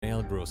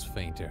grows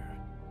fainter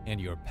and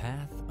your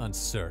path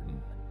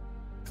uncertain,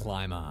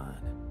 climb on.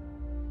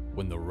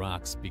 When the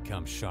rocks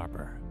become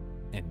sharper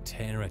and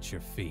tear at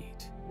your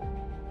feet,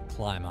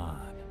 climb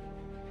on.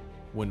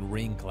 When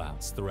rain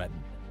clouds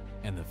threaten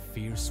and the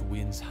fierce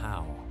winds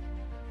howl,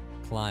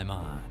 climb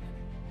on.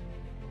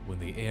 When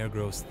the air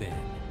grows thin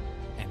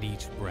and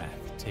each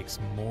breath takes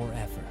more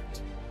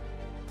effort,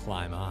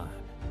 climb on.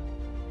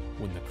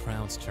 When the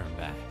crowds turn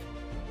back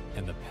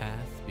and the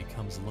path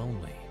becomes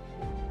lonely,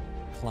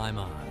 climb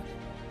on.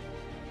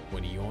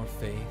 When your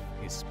faith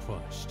is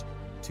pushed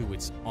to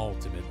its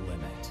ultimate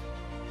limit,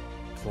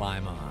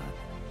 climb on.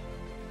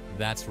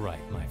 That's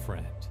right, my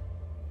friend.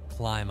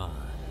 Climb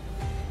on.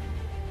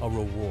 A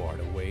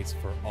reward awaits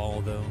for all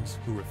those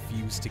who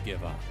refuse to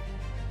give up,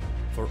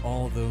 for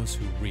all those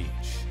who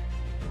reach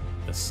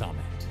the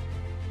summit.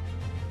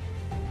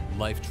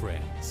 Life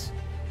Trails.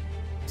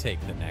 Take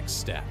the next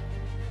step.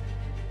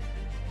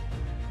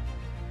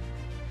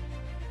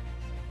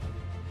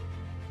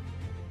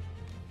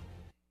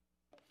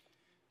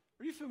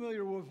 Are you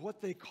familiar with what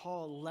they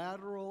call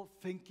lateral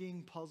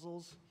thinking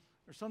puzzles?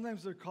 Or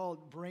sometimes they're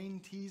called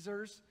brain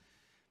teasers.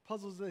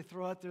 Puzzles they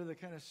throw out there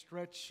that kind of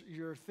stretch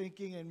your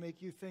thinking and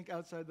make you think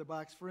outside the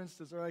box. For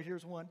instance, all right,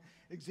 here's one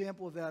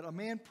example of that. A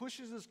man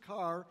pushes his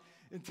car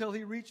until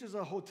he reaches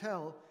a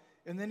hotel,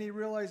 and then he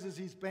realizes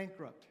he's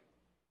bankrupt.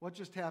 What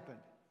just happened?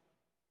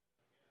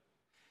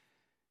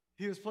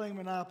 He was playing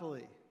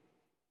Monopoly.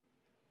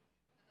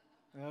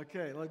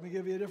 Okay, let me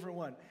give you a different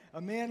one.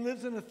 A man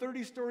lives in a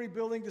 30-story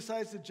building,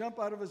 decides to jump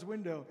out of his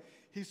window.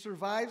 He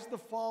survives the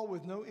fall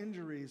with no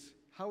injuries.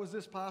 How is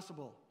this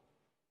possible?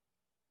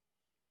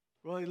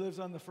 Well, he lives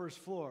on the first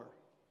floor.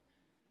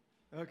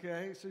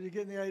 Okay, so you're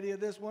getting the idea of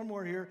this. One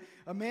more here.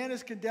 A man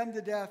is condemned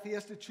to death. He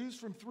has to choose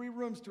from 3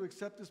 rooms to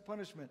accept his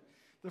punishment.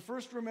 The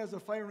first room has a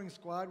firing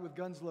squad with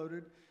guns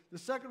loaded. The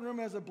second room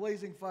has a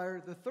blazing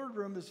fire. The third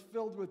room is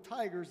filled with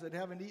tigers that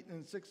haven't eaten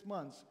in 6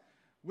 months.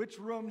 Which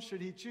room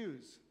should he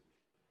choose?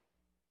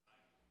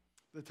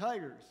 The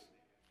tigers.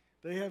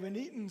 They haven't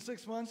eaten in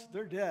 6 months.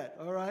 They're dead.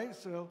 All right,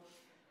 so.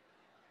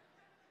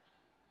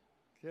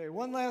 Okay,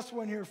 one last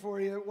one here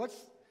for you. What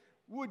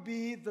would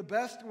be the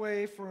best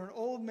way for an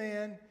old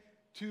man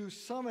to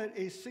summit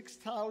a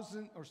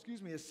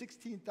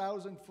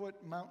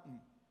 16,000-foot mountain?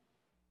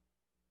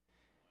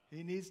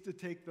 He needs to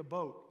take the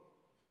boat.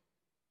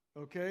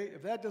 Okay,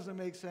 if that doesn't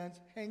make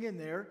sense, hang in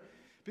there,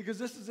 because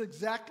this is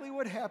exactly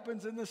what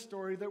happens in the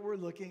story that we're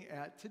looking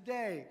at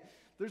today.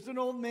 There's an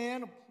old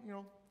man,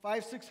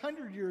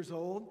 500-600 years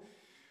old,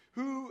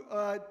 who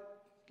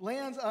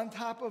lands on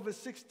top of a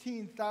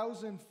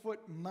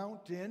 16,000-foot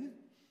mountain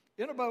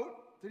in a boat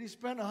that he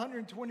spent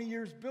 120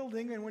 years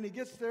building, and when he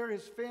gets there,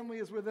 his family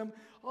is with him,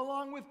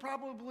 along with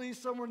probably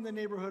somewhere in the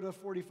neighborhood of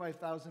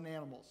 45,000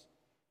 animals.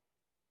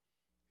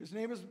 His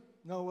name is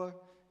Noah,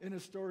 and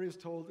his story is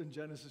told in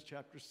Genesis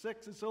chapter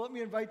 6. And so let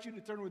me invite you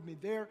to turn with me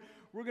there.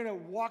 We're going to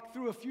walk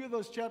through a few of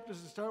those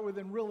chapters to start with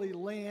and really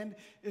land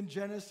in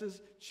Genesis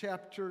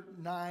chapter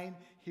 9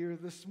 here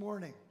this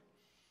morning.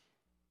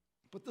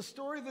 But the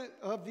story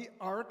of the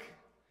ark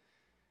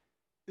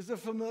is a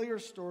familiar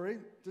story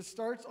that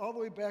starts all the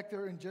way back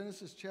there in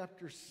Genesis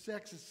chapter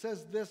 6. It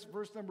says this,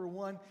 verse number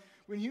 1,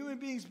 when human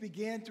beings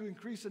began to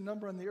increase in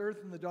number on the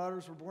earth and the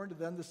daughters were born to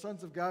them, the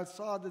sons of God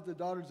saw that the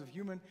daughters of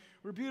human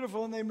were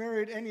beautiful, and they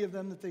married any of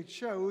them that they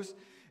chose.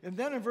 And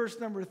then in verse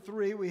number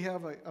 3, we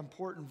have an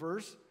important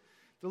verse.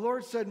 The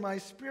Lord said, my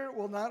spirit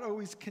will not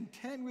always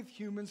contend with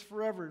humans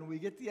forever. And we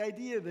get the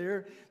idea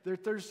there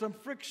that there's some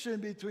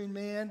friction between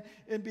man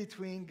and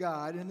between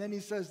God. And then he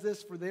says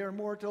this, for they are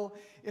mortal,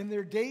 and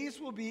their days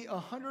will be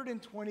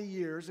 120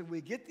 years. And we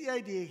get the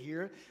idea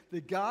here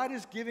that God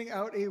is giving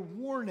out a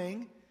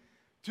warning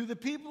to the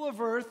people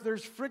of earth.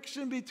 There's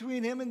friction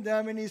between him and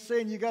them, and he's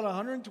saying, you got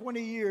 120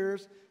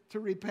 years to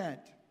repent.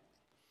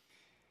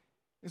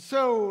 And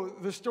so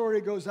the story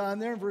goes on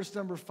there in verse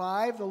number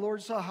 5. The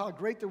Lord saw how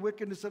great the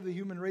wickedness of the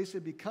human race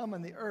had become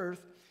on the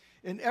earth,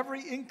 and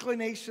every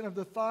inclination of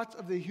the thoughts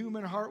of the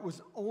human heart was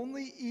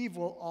only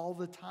evil all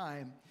the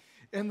time.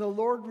 And the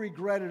Lord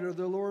regretted, or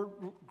the Lord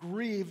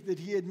grieved, that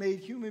he had made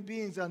human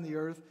beings on the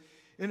earth,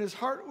 and his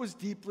heart was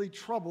deeply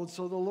troubled.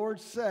 So the Lord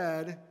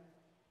said,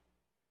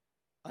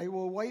 I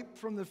will wipe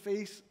from the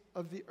face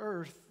of the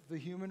earth the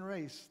human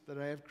race that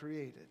I have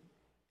created,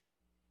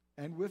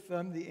 and with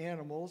them the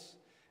animals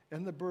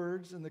and the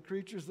birds and the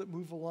creatures that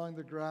move along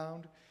the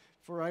ground,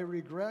 for I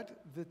regret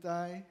that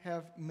I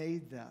have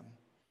made them.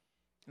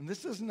 And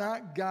this is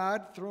not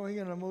God throwing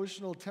an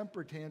emotional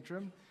temper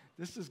tantrum.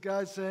 This is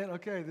God saying,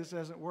 okay, this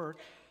hasn't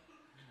worked.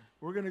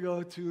 We're going to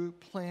go to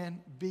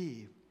plan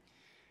B.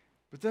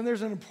 But then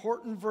there's an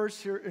important verse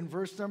here in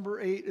verse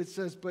number 8. It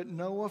says, but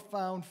Noah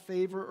found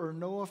favor, or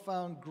Noah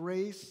found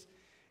grace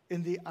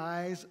in the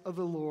eyes of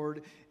the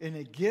Lord. And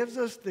it gives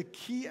us the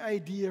key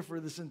idea for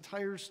this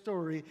entire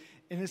story,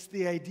 and it's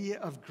the idea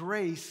of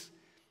grace,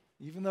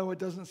 even though it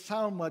doesn't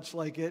sound much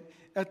like it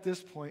at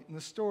this point in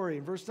the story.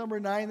 In verse number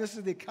 9, this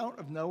is the account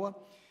of Noah.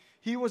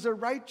 He was a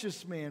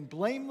righteous man,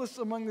 blameless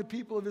among the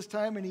people of his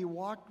time, and he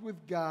walked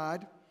with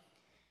God.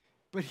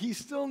 but he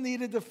still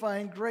needed to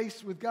find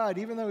grace with God,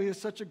 even though he was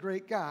such a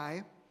great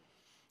guy.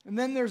 And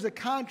then there's a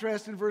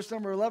contrast in verse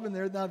number 11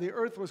 there. Now the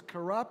earth was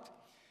corrupt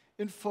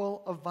and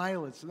full of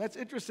violence. And that's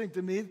interesting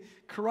to me.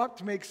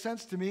 Corrupt makes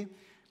sense to me.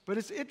 But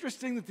it's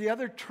interesting that the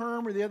other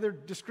term or the other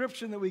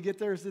description that we get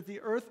there is that the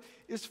earth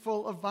is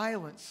full of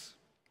violence.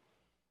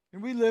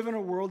 And we live in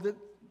a world that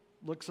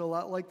looks a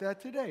lot like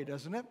that today,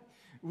 doesn't it?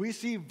 We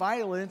see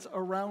violence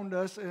around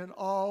us in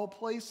all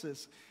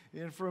places.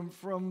 And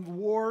from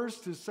wars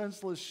to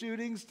senseless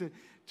shootings to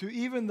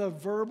even the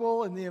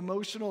verbal and the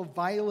emotional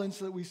violence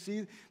that we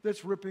see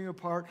that's ripping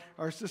apart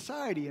our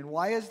society. And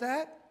why is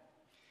that?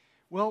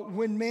 Well,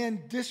 when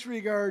man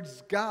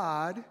disregards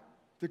God,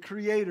 the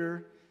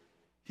Creator,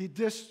 he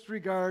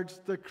disregards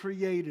the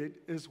created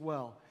as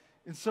well.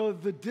 And so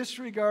the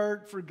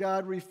disregard for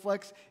God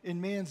reflects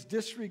in man's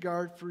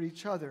disregard for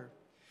each other.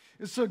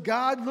 And so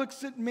God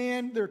looks at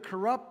man, they're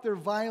corrupt, they're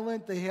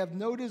violent, they have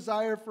no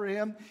desire for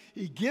him.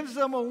 He gives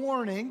them a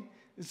warning.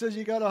 It says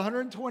you got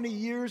 120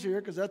 years here,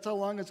 because that's how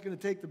long it's going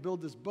to take to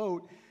build this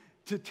boat,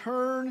 to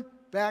turn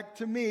back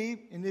to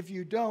me, and if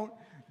you don't,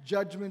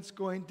 judgment's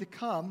going to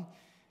come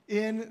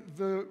in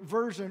the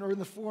version or in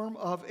the form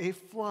of a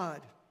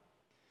flood.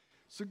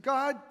 So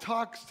God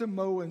talks to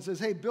Noah and says,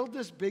 hey, build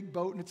this big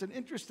boat. And it's an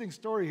interesting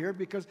story here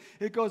because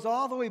it goes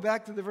all the way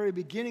back to the very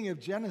beginning of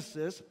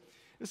Genesis.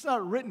 It's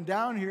not written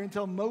down here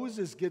until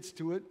Moses gets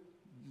to it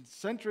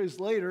centuries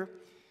later.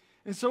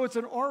 And so it's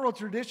an oral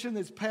tradition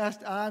that's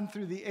passed on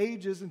through the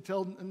ages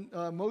until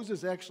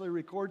Moses actually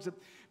records it.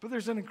 But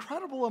there's an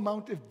incredible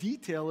amount of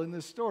detail in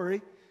this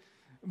story,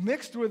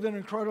 mixed with an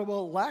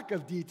incredible lack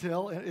of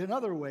detail in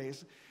other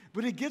ways.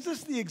 But it gives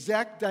us the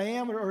exact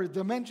diameter, or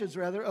dimensions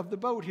rather, of the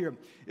boat here.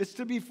 It's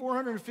to be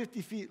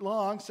 450 feet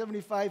long,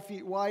 75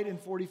 feet wide, and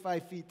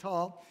 45 feet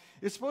tall.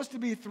 It's supposed to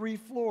be 3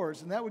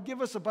 floors, and that would give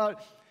us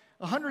about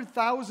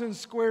 100,000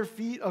 square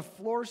feet of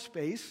floor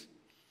space.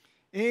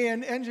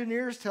 And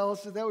engineers tell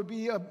us that would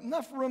be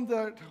enough room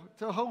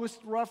to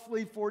host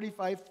roughly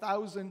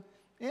 45,000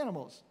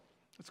 animals.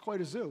 That's quite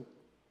a zoo.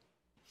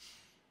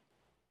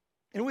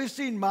 And we've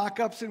seen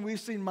mock-ups and we've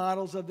seen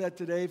models of that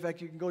today. In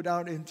fact, you can go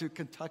down into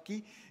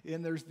Kentucky,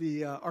 and there's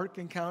the Ark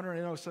Encounter. I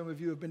know some of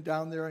you have been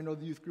down there. I know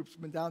the youth group's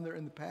been down there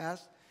in the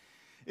past.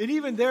 And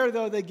even there,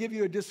 though, they give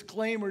you a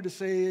disclaimer to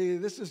say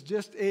this is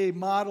just a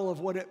model of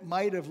what it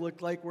might have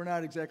looked like. We're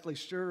not exactly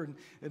sure.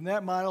 And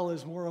that model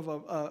is more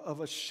of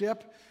a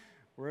ship,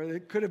 where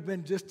it could have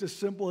been just as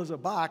simple as a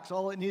box.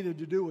 All it needed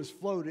to do was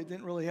float. It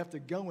didn't really have to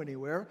go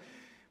anywhere.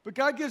 But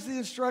God gives the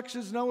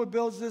instructions. Noah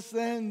builds this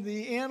then.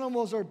 The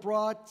animals are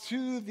brought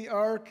to the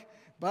ark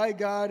by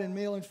God, and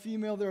male and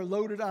female, they're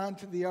loaded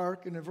onto the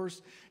ark. And in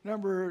verse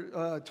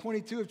number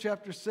 22 of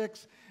chapter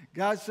 6,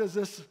 God says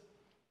this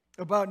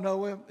about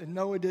Noah, and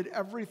Noah did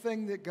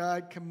everything that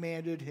God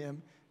commanded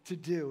him to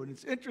do. And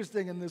it's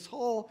interesting in this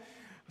whole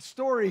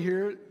story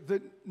here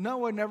that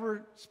Noah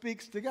never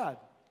speaks to God.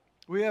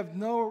 We have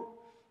no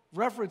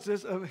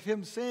references of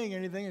him saying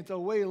anything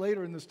until way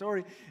later in the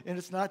story, and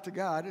it's not to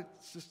God,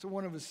 it's just to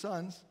one of his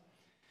sons.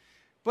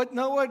 But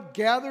Noah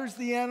gathers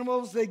the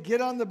animals, they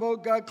get on the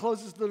boat, God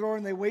closes the door,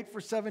 and they wait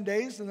for 7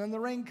 days, and then the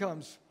rain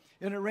comes.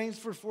 And it rains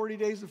for 40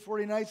 days and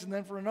 40 nights, and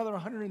then for another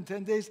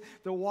 110 days,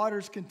 the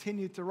waters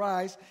continue to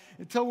rise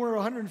until we're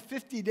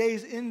 150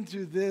 days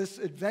into this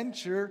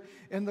adventure,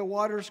 and the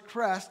waters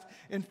crest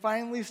and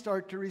finally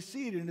start to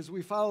recede. And as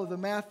we follow the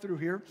math through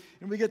here,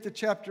 and we get to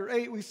chapter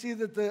 8, we see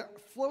that the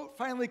float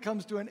finally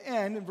comes to an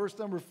end in verse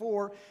number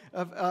 4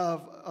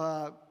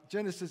 of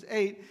Genesis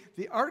 8.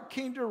 The ark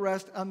came to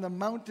rest on the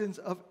mountains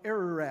of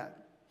Ararat.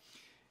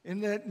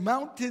 And that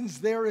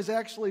mountains there is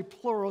actually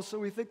plural, so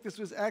we think this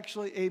was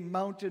actually a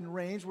mountain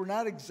range. We're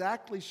not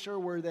exactly sure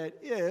where that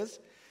is,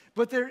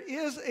 but there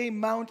is a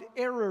Mount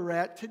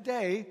Ararat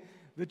today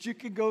that you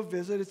can go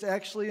visit. It's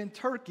actually in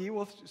Turkey.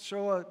 We'll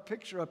show a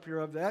picture up here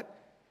of that.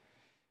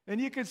 And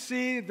you can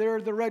see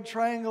there the red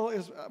triangle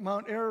is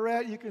Mount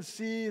Ararat. You can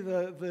see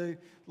the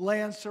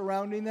land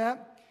surrounding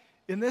that.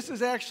 And this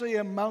is actually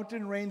a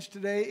mountain range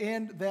today,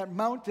 and that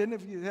mountain,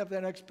 if you have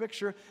that next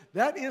picture,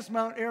 that is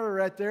Mount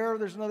Ararat there.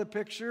 There's another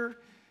picture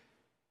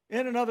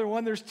and another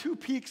one. There's 2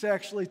 peaks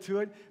actually to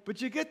it,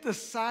 but you get the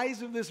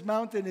size of this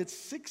mountain. It's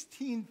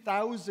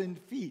 16,000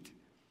 feet.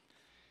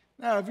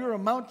 Now, if you're a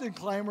mountain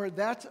climber,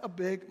 that's a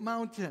big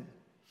mountain.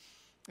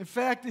 In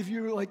fact, if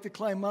you like to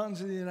climb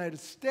mountains in the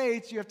United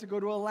States, you have to go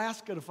to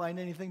Alaska to find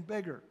anything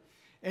bigger.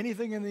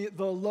 Anything in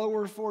the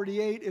lower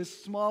 48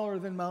 is smaller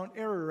than Mount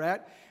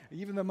Ararat.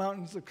 Even the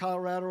mountains of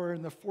Colorado are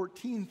in the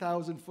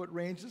 14,000-foot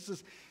range. This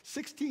is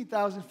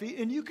 16,000 feet,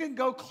 and you can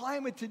go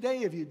climb it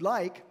today if you'd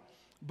like,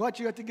 but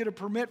you have to get a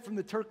permit from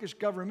the Turkish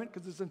government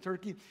because it's in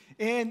Turkey,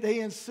 and they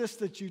insist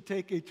that you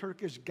take a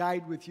Turkish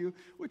guide with you,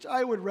 which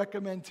I would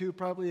recommend too,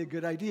 probably a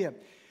good idea.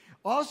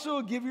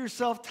 Also, give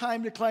yourself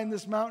time to climb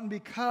this mountain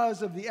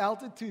because of the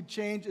altitude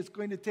change. It's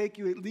going to take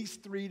you at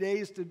least 3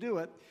 days to do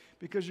it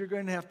because you're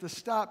going to have to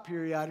stop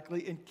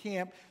periodically and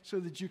camp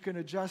so that you can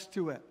adjust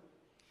to it.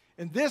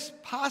 And this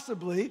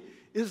possibly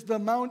is the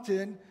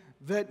mountain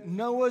that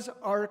Noah's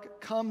ark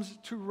comes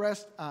to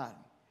rest on.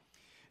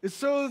 It's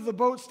so the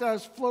boat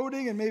starts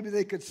floating, and maybe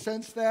they could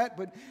sense that,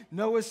 but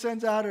Noah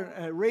sends out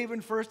a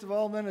raven first of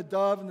all, and then a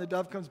dove, and the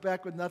dove comes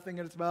back with nothing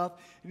in its mouth.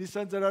 And he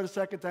sends it out a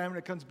second time, and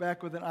it comes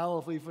back with an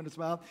olive leaf in its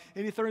mouth.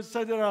 And he sends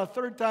it out a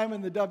third time,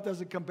 and the dove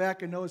doesn't come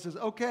back, and Noah says,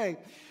 okay,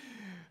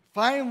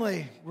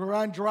 finally, we're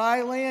on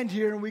dry land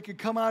here, and we could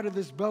come out of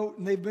this boat.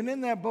 And they've been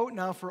in that boat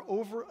now for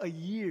over a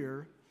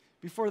year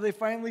before they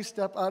finally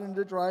step out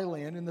into dry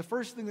land. And the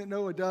first thing that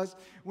Noah does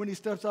when he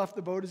steps off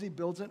the boat is he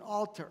builds an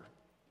altar.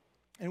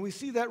 And we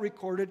see that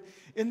recorded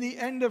in the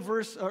end of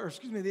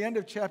the end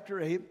of chapter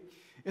 8.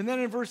 And then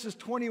in verses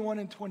 21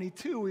 and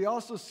 22, we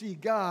also see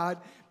God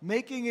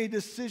making a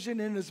decision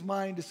in his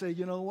mind to say,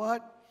 you know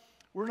what?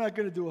 We're not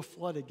going to do a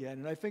flood again.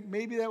 And I think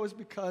maybe that was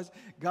because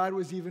God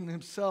was even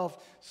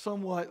himself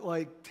somewhat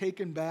like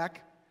taken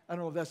back, I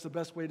don't know if that's the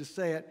best way to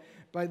say it,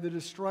 by the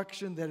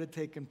destruction that had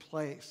taken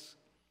place.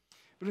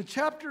 But in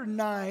chapter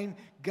 9,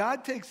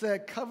 God takes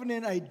that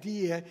covenant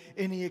idea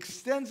and he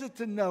extends it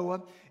to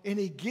Noah, and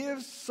he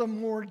gives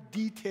some more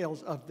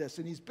details of this.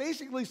 And he's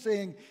basically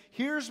saying,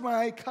 here's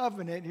my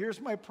covenant, here's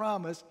my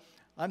promise.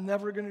 I'm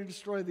never going to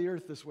destroy the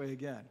earth this way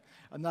again.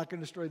 I'm not going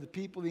to destroy the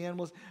people, the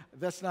animals.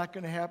 That's not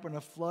going to happen.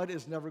 A flood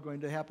is never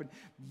going to happen.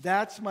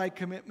 That's my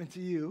commitment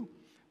to you.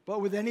 But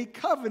with any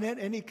covenant,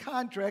 any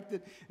contract,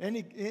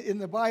 in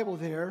the Bible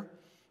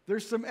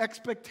there's some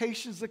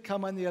expectations that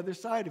come on the other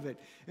side of it.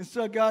 And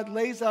so God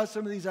lays out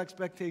some of these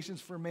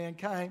expectations for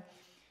mankind,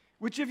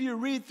 which if you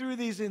read through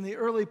these in the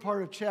early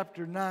part of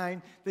chapter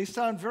 9, they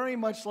sound very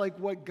much like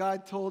what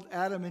God told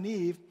Adam and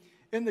Eve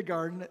in the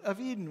Garden of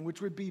Eden,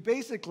 which would be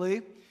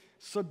basically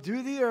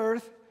subdue the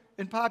earth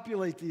and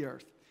populate the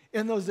earth.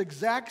 And those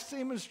exact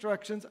same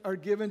instructions are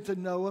given to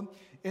Noah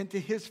and to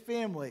his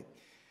family.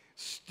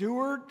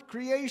 Steward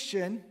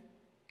creation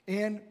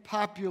and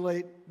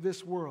populate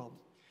this world.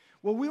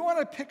 Well, we want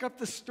to pick up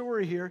the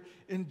story here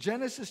in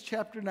Genesis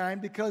chapter 9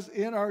 because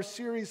in our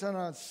series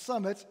on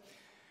summits,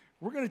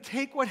 we're going to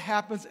take what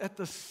happens at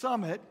the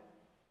summit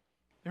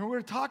and we're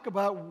going to talk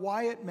about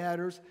why it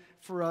matters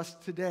for us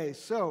today.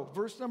 So,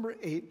 verse number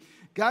 8,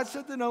 God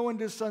said to Noah and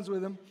his sons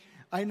with him,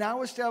 I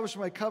now establish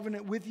my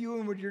covenant with you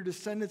and with your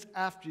descendants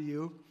after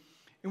you,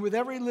 and with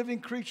every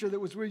living creature that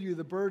was with you,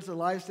 the birds, the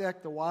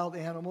livestock, the wild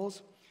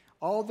animals,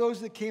 all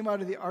those that came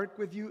out of the ark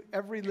with you,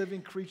 every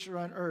living creature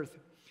on earth.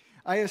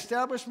 I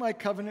establish my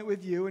covenant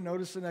with you, and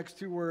notice the next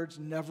two words,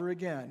 never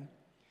again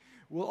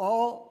will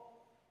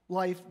all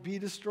life be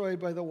destroyed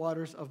by the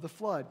waters of the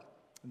flood.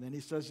 And then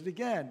he says it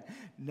again,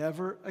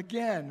 never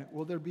again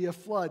will there be a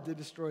flood to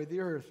destroy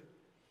the earth.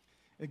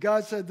 And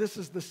God said, this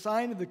is the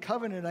sign of the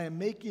covenant I am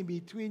making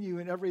between you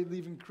and every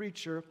living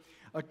creature,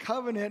 a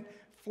covenant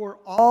for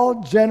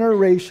all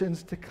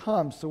generations to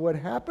come. So what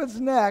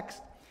happens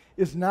next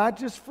is not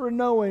just for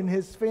Noah and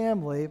his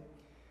family.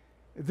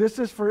 This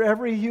is for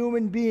every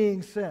human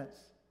being since.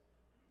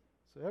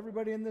 So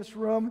everybody in this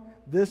room,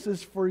 this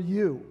is for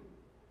you.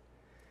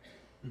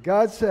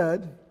 God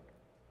said,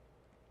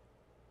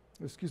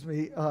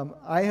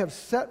 I have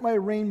set my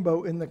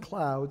rainbow in the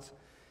clouds,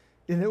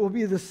 and it will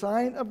be the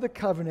sign of the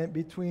covenant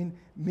between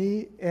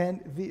me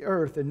and the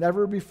earth. And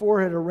never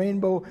before had a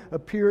rainbow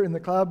appear in the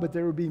cloud, but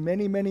there will be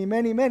many, many,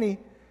 many, many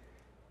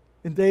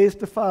in days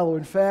to follow.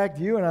 In fact,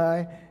 you and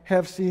I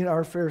have seen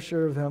our fair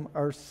share of them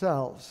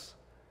ourselves.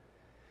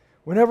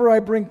 Whenever I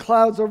bring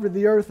clouds over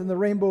the earth and the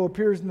rainbow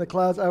appears in the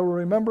clouds, I will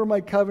remember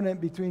my covenant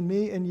between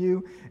me and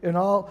you and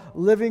all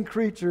living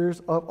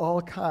creatures of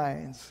all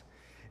kinds.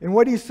 And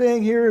what he's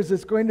saying here is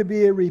it's going to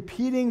be a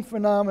repeating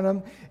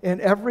phenomenon, and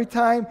every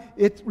time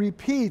it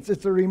repeats,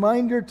 it's a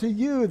reminder to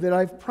you that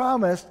I've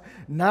promised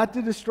not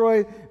to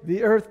destroy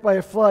the earth by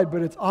a flood,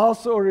 but it's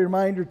also a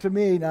reminder to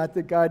me, not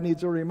that God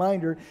needs a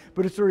reminder,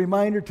 but it's a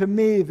reminder to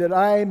me that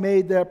I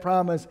made that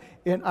promise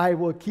and I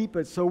will keep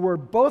it. So we're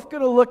both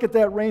going to look at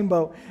that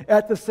rainbow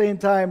at the same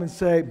time and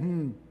say,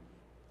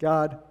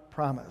 God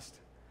promised.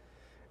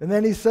 And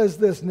then he says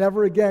this,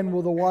 never again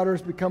will the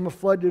waters become a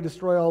flood to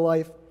destroy all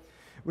life.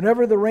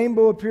 Whenever the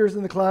rainbow appears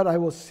in the cloud, I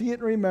will see it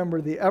and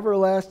remember the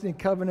everlasting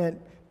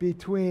covenant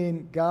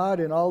between God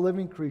and all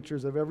living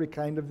creatures of every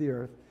kind of the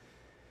earth.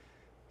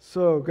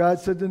 So God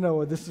said to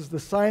Noah, this is the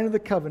sign of the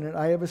covenant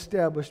I have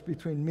established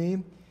between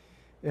me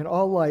and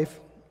all life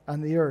on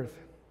the earth.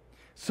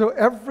 So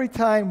every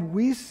time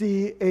we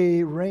see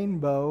a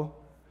rainbow,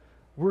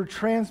 we're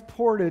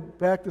transported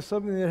back to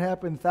something that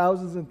happened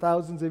thousands and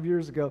thousands of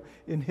years ago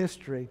in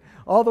history,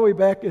 all the way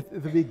back at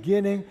the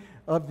beginning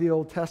of the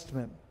Old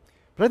Testament.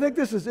 But I think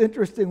this is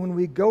interesting when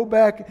we go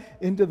back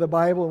into the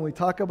Bible and we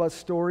talk about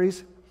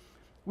stories.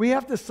 We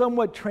have to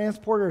somewhat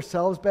transport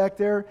ourselves back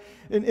there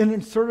and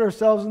insert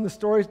ourselves in the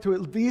stories to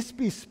at least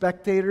be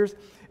spectators.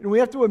 And we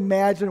have to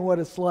imagine what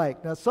it's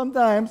like. Now,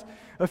 sometimes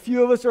a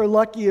few of us are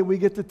lucky and we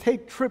get to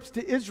take trips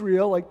to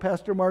Israel, like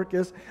Pastor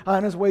Marcus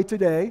on his way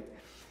today.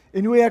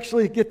 And we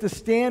actually get to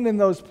stand in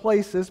those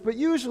places. But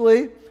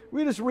usually,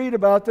 we just read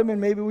about them and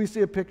maybe we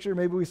see a picture,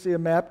 maybe we see a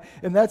map.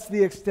 And that's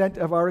the extent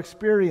of our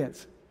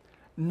experience.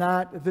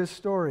 Not this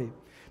story.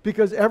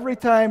 Because every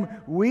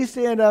time we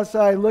stand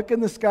outside, look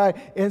in the sky,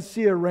 and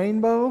see a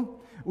rainbow,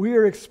 we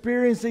are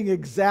experiencing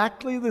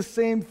exactly the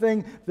same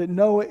thing that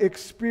Noah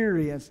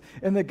experienced,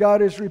 and that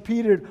God has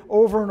repeated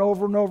over and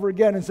over and over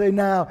again and say,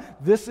 now,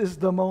 this is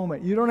the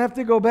moment. You don't have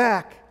to go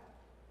back.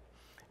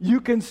 You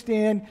can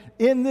stand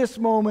in this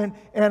moment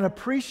and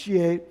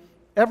appreciate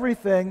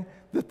everything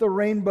that the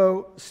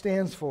rainbow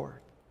stands for.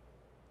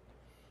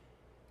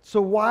 So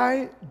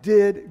why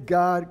did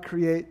God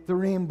create the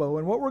rainbow?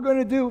 And what we're going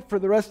to do for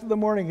the rest of the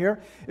morning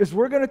here is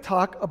we're going to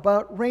talk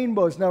about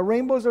rainbows. Now,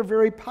 rainbows are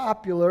very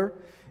popular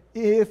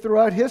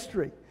throughout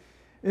history.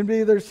 And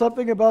there's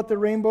something about the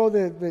rainbow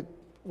that,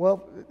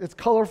 well, it's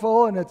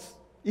colorful and it's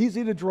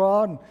easy to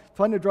draw and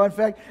fun to draw. In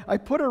fact, I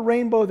put a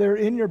rainbow there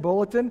in your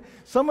bulletin.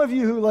 Some of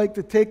you who like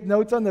to take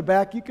notes on the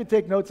back, you could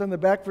take notes on the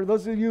back. For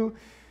those of you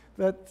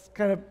that's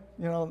kind of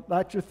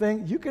not your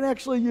thing, you can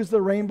actually use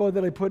the rainbow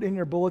that I put in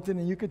your bulletin,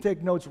 and you can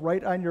take notes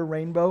right on your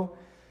rainbow.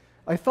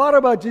 I thought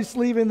about just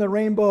leaving the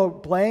rainbow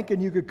blank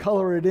and you could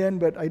color it in,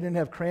 but I didn't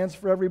have crayons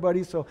for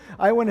everybody, so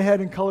I went ahead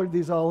and colored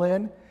these all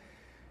in.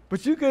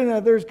 But you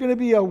can, there's going to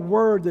be a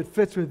word that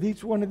fits with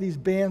each one of these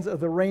bands of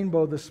the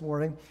rainbow this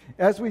morning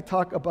as we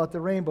talk about the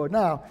rainbow.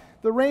 Now,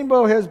 the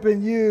rainbow has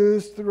been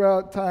used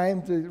throughout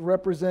time to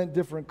represent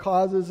different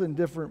causes and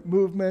different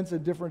movements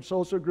and different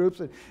social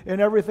groups and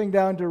everything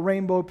down to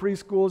rainbow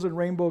preschools and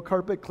rainbow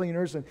carpet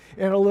cleaners and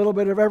a little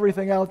bit of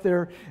everything out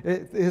there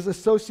is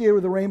associated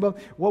with the rainbow.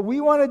 What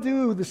we want to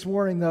do this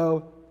morning,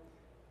 though,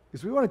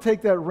 is we want to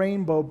take that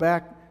rainbow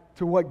back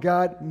to what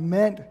God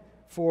meant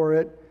for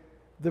it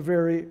the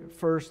very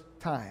first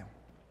time.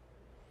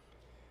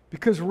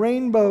 Because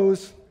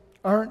rainbows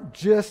aren't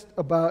just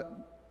about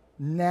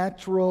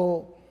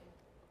natural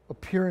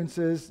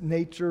appearances,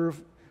 nature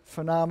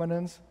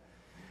phenomenons.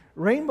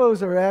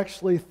 Rainbows are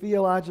actually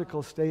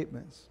theological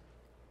statements.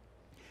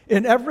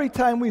 And every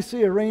time we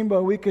see a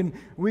rainbow, we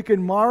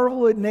can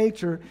marvel at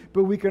nature,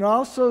 but we can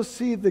also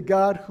see the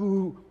God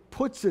who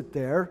puts it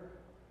there,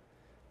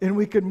 and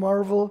we can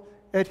marvel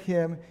at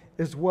him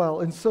as well.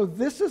 And so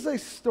this is a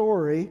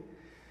story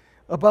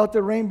about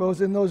the rainbows,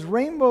 and those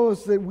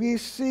rainbows that we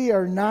see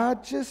are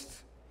not just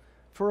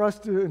for us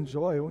to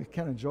enjoy. We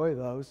can enjoy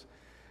those.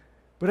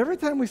 But every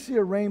time we see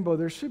a rainbow,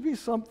 there should be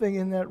something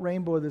in that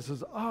rainbow that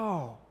says,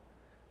 oh,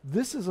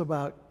 this is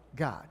about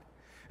God.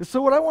 And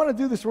so what I want to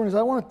do this morning is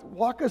I want to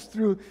walk us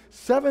through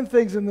 7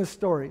 things in this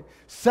story,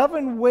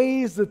 7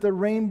 ways that the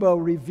rainbow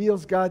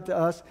reveals God to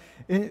us,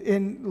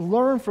 and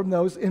learn from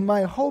those. And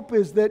my hope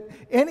is that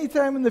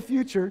anytime in the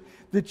future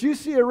that you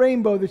see a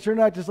rainbow, that you're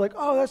not just like,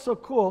 oh, that's so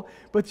cool,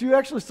 but you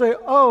actually say,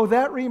 oh,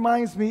 that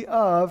reminds me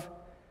of,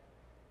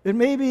 and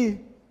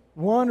maybe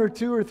 1 or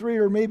 2 or 3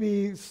 or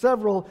maybe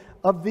several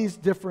of these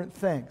different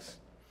things.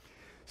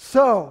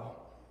 So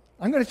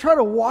I'm going to try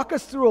to walk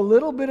us through a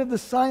little bit of the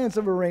science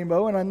of a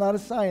rainbow, and I'm not a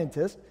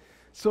scientist.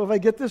 So if I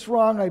get this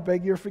wrong, I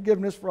beg your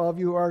forgiveness for all of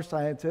you who are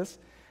scientists,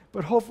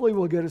 but hopefully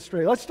we'll get it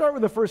straight. Let's start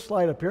with the first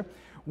slide up here.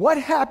 What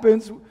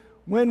happens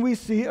when we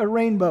see a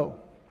rainbow?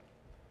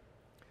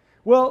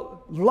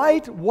 Well,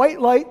 light, white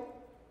light,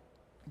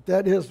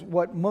 that is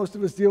what most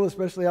of us deal with,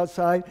 especially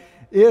outside,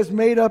 is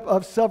made up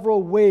of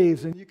several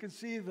waves. And you can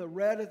see the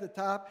red at the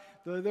top.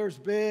 There's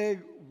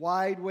big,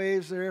 wide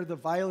waves there. The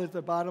violet at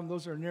the bottom,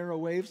 those are narrow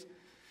waves.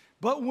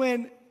 But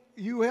when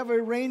you have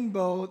a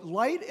rainbow,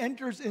 light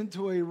enters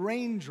into a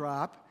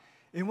raindrop.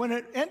 And when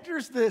it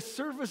enters the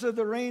surface of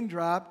the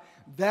raindrop,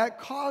 that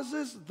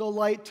causes the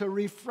light to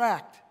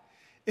refract.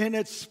 And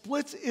it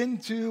splits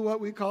into what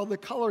we call the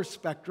color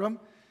spectrum.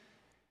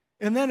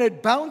 And then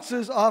it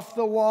bounces off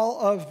the wall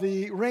of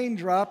the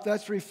raindrop,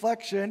 that's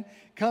reflection,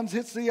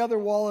 hits the other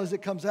wall as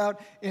it comes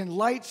out, and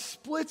light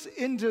splits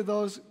into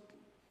those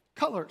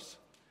colors.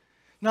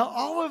 Now,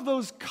 all of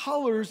those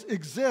colors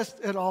exist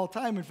at all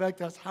time. In fact,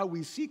 that's how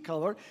we see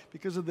color,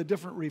 because of the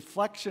different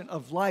reflection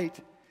of light.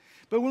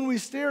 But when we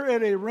stare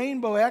at a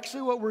rainbow,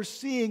 actually what we're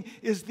seeing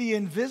is the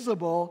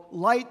invisible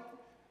light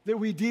that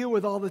we deal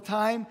with all the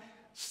time,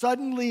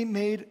 suddenly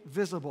made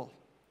visible.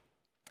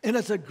 And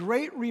it's a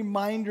great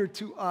reminder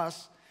to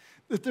us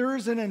that there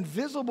is an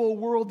invisible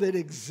world that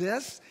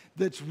exists,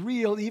 that's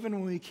real, even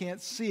when we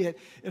can't see it.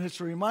 And it's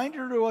a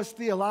reminder to us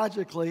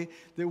theologically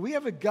that we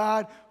have a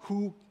God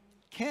who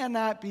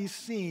cannot be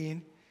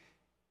seen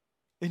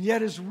and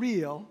yet is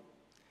real.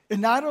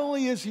 And not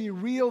only is he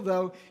real,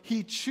 though,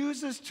 he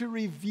chooses to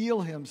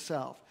reveal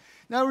himself.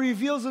 Now, he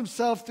reveals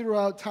himself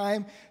throughout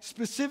time,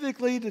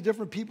 specifically to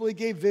different people he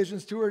gave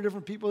visions to, or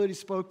different people that he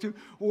spoke to,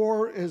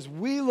 or as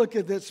we look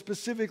at this,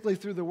 specifically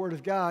through the Word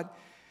of God.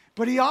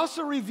 But he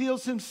also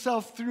reveals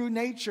himself through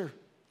nature.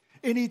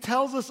 And he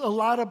tells us a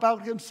lot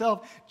about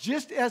himself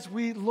just as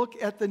we look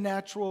at the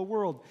natural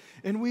world.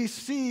 And we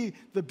see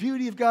the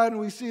beauty of God,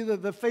 and we see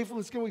the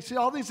faithfulness of God. We see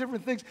all these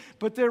different things,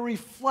 but they're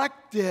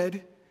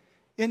reflected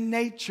in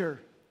nature.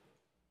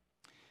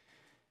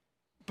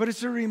 But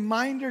it's a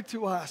reminder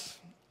to us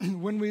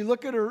when we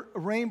look at a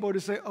rainbow to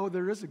say, oh,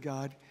 there is a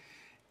God.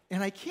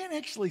 And I can't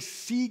actually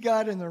see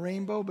God in the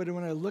rainbow, but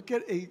when I look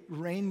at a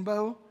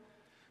rainbow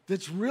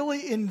that's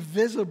really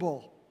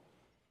invisible,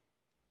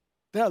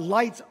 that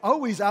light's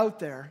always out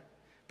there,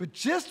 But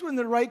just when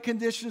the right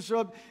conditions show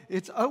up,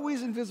 it's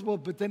always invisible,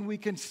 but then we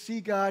can see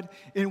God,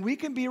 and we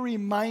can be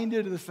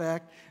reminded of the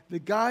fact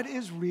that God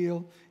is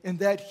real and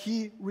that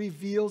he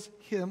reveals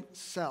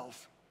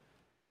himself.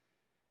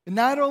 And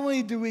not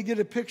only do we get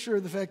a picture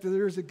of the fact that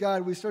there is a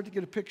God, we start to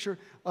get a picture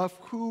of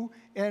who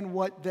and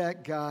what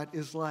that God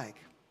is like.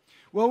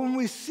 Well, when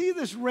we see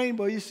this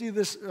rainbow, you see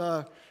this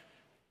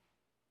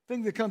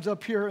thing that comes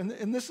up here,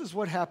 and this is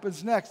what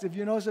happens next. If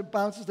you notice it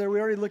bounces there, we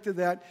already looked at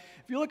that.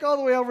 If you look all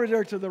the way over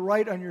there to the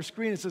right on your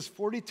screen, it says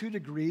 42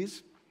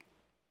 degrees.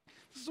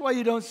 This is why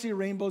you don't see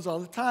rainbows all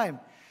the time.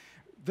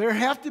 There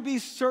have to be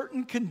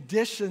certain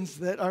conditions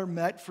that are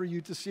met for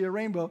you to see a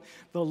rainbow.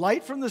 The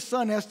light from the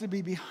sun has to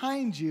be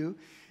behind you.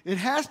 It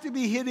has to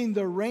be hitting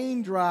the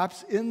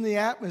raindrops in the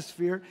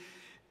atmosphere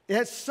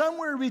at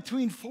somewhere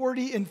between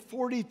 40 and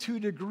 42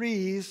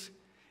 degrees.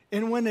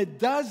 And when it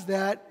does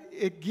that,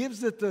 it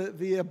gives it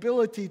the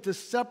ability to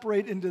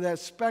separate into that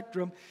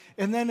spectrum.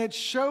 And then it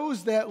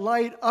shows that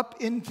light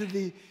up into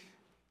the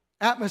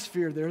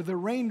atmosphere there, the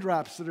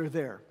raindrops that are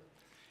there.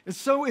 And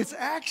so it's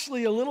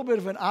actually a little bit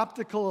of an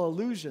optical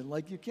illusion.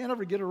 Like you can't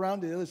ever get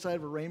around to the other side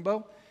of a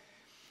rainbow.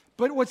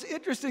 But what's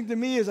interesting to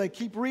me as I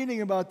keep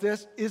reading about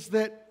this is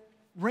that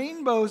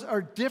rainbows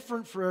are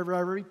different for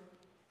every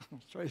I'll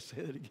try to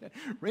say that again.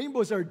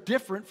 Rainbows are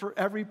different for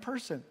every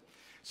person.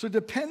 So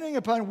depending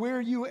upon where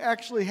you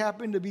actually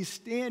happen to be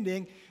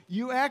standing,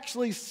 you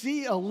actually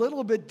see a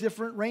little bit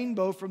different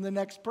rainbow from the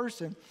next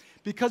person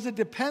because it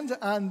depends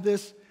on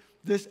this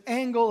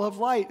angle of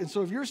light. And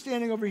so if you're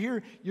standing over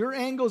here, your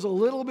angle is a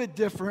little bit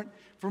different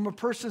from a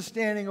person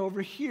standing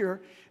over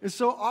here. And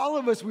so all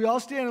of us, we all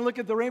stand and look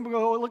at the rainbow,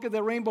 go, oh, look at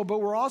that rainbow,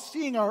 but we're all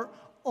seeing our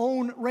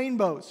own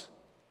rainbows.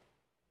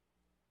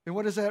 And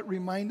what does that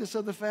remind us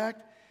of the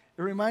fact?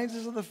 It reminds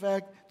us of the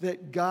fact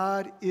that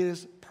God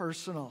is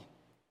personal.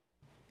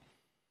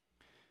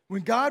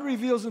 When God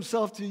reveals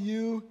himself to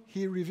you,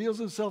 he reveals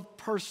himself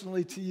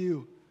personally to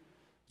you.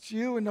 It's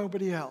you and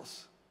nobody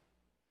else.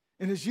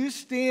 And as you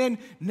stand,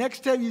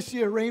 next time you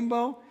see a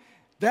rainbow,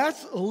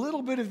 that's a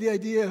little bit of the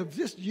idea of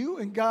just you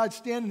and God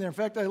standing there. In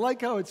fact, I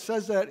like how it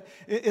says that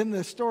in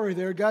the story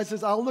there. God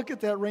says, I'll look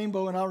at that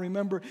rainbow and I'll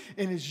remember.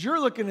 And as you're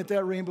looking at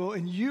that rainbow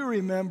and you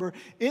remember,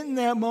 in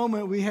that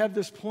moment we have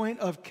this point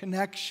of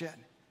connection.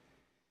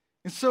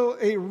 And so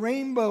a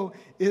rainbow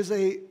is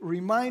a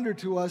reminder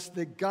to us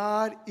that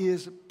God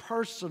is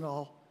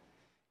personal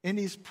and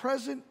he's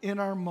present in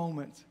our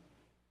moment.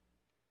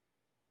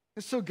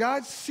 And so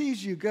God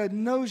sees you, God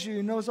knows you,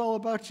 he knows all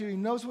about you, he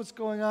knows what's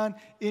going on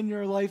in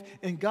your life,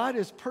 and God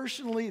is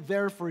personally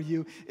there for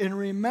you. And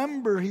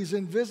remember, he's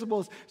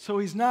invisible, so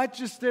he's not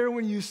just there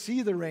when you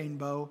see the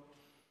rainbow,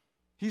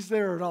 he's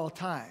there at all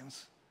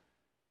times.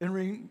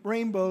 And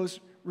rainbows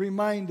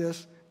remind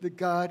us that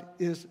God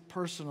is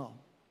personal.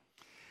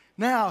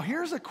 Now,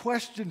 here's a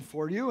question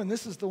for you, and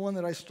this is the one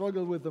that I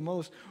struggled with the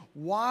most.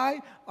 Why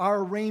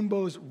are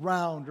rainbows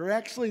round? Or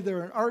actually,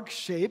 they're an arc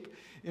shape,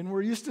 and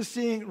we're used to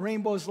seeing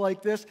rainbows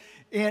like this.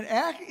 And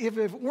if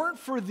it weren't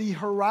for the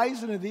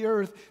horizon of the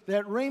earth,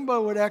 that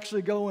rainbow would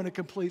actually go in a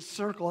complete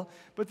circle,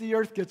 but the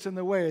earth gets in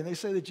the way. And they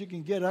say that you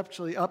can get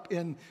actually up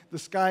in the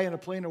sky in a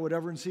plane or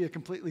whatever and see a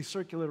completely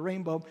circular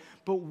rainbow.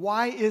 But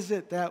why is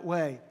it that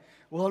way?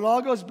 Well, it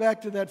all goes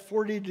back to that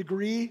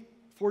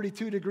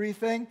 42-degree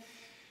thing.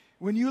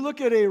 When you look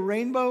at a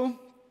rainbow,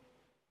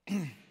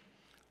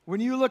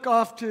 when you look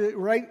off to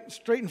right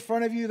straight in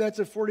front of you, that's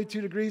at 42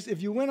 degrees.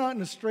 If you went out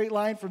in a straight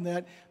line from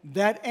that,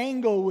 that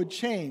angle would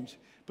change.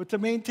 But to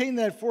maintain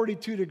that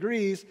 42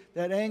 degrees,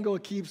 that angle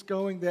keeps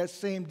going that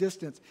same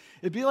distance.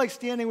 It'd be like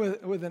standing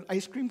with an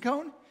ice cream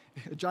cone,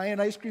 a giant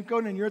ice cream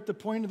cone, and you're at the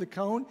point of the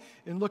cone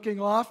and looking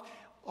off.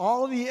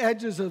 All the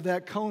edges of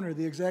that cone are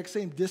the exact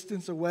same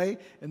distance away,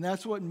 and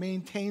that's what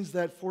maintains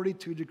that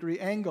 42-degree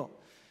angle.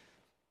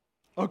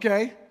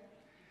 Okay?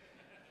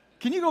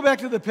 Can you go back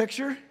to the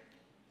picture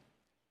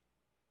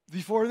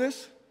before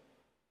this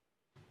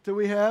that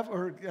we have?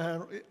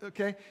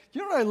 Okay.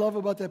 You know what I love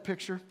about that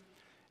picture?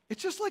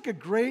 It's just like a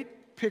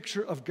great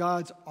picture of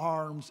God's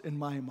arms in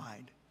my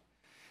mind,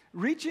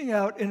 reaching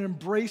out and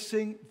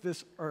embracing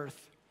this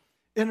earth.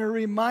 And it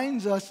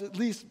reminds us, at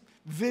least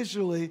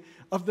visually,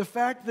 of the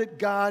fact that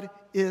God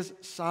is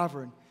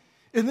sovereign.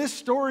 And this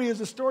story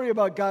is a story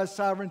about God's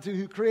sovereignty,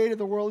 who created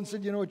the world and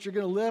said, you know what, you're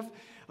going to live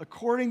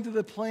according to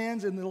the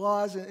plans and the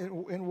laws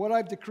and what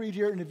I've decreed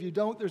here, and if you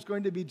don't, there's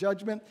going to be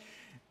judgment.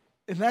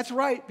 And that's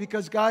right,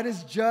 because God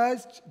is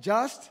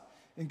just,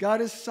 and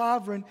God is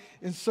sovereign,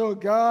 and so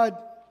God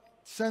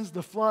sends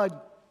the flood.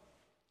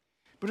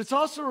 But it's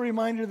also a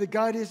reminder that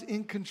God is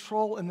in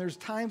control, and there's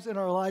times in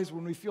our lives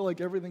when we feel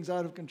like everything's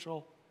out of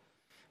control,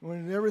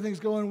 when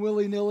everything's going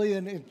willy-nilly,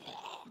 and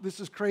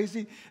this is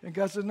crazy, and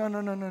God says,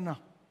 no.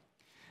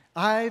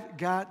 I've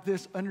got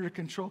this under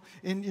control.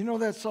 And you know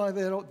that song,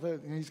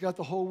 he's got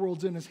the whole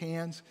world in his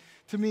hands?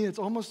 To me, it's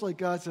almost like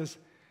God says,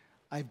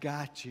 I've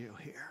got you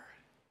here.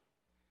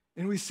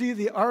 And we see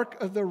the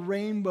arc of the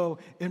rainbow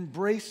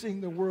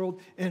embracing the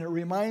world, and it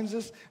reminds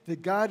us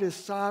that God is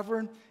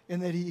sovereign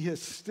and that he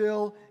is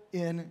still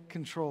in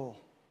control.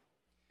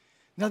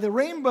 Now, the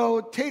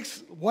rainbow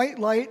takes white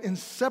light and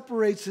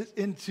separates it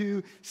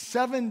into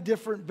 7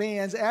 different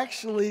bands.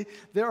 Actually,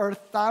 there are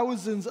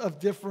thousands of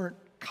different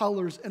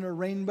colors in a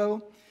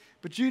rainbow,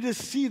 but you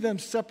just see them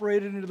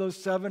separated into those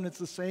 7. It's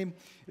the same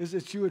as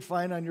that you would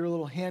find on your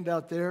little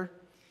handout there.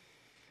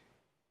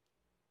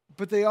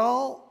 But they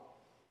all,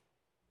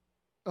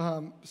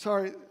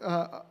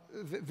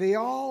 they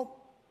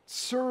all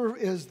serve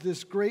as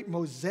this great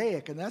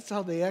mosaic, and that's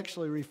how they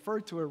actually refer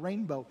to a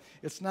rainbow.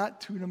 It's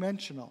not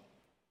two-dimensional,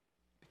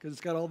 because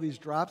it's got all these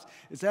drops.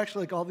 It's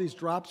actually like all these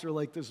drops are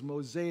like this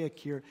mosaic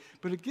here.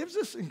 But it gives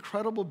us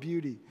incredible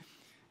beauty.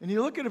 And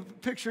you look at a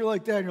picture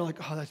like that, and you're like,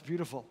 oh, that's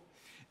beautiful.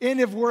 And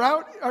if we're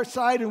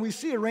outside and we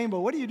see a rainbow,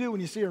 what do you do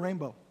when you see a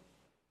rainbow?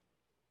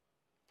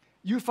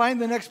 You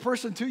find the next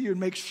person to you and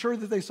make sure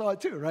that they saw it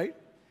too, right?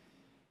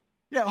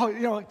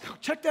 Yeah,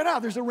 check that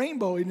out. There's a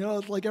rainbow.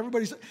 It's like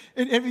everybody's,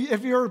 and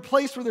if you're a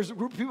place where there's a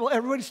group of people,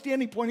 everybody's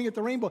standing pointing at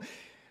the rainbow.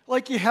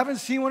 Like you haven't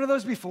seen one of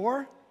those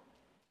before?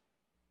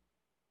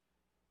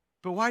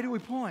 But why do we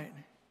point?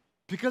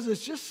 Because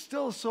it's just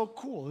still so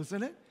cool,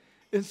 isn't it?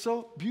 It's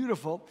so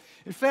beautiful.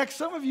 In fact,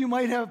 some of you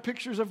might have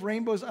pictures of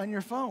rainbows on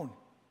your phone.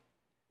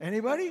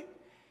 Anybody?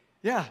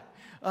 Yeah.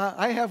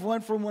 I have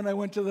one from when I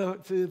went to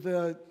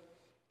the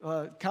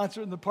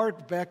concert in the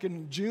park back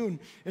in June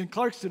in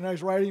Clarkston. I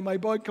was riding my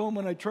bike home,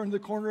 and I turned the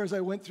corner as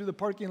I went through the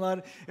parking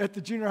lot at the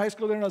junior high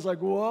school there, and I was like,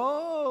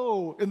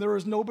 whoa, and there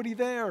was nobody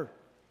there.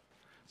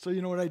 So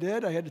you know what I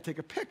did? I had to take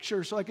a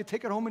picture so I could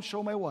take it home and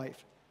show my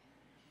wife.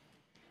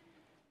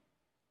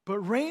 But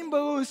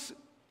rainbows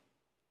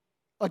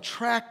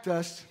attract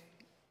us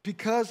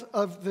because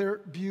of their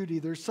beauty.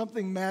 There's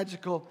something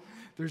magical.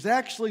 There's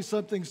actually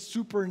something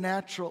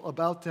supernatural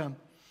about them.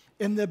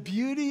 And the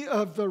beauty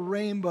of the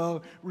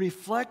rainbow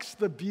reflects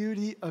the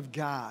beauty of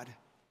God.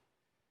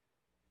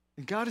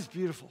 And God is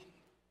beautiful.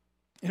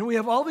 And we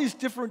have all these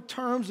different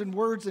terms and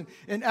words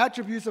and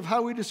attributes of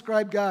how we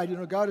describe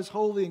God. God is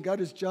holy and God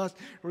is just.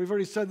 Or we've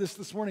already said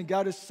this morning.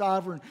 God is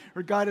sovereign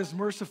or God is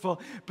merciful.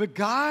 But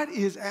God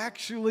is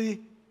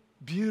actually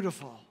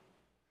beautiful.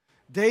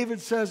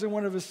 David says in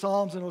one of his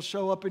Psalms, and it'll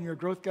show up in your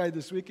growth guide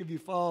this week if you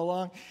follow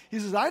along, he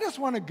says, I just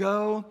want to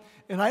go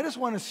and I just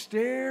want to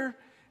stare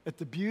at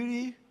the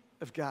beauty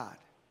of God.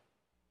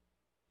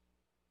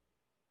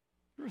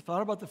 You ever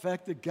thought about the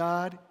fact that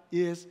God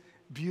is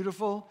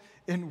beautiful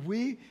and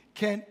we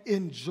can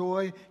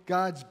enjoy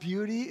God's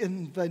beauty?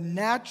 And the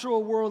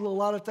natural world a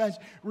lot of times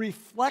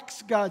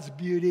reflects God's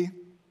beauty,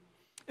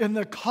 and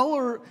the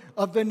color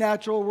of the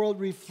natural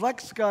world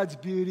reflects God's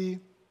beauty.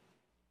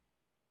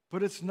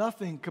 But it's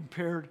nothing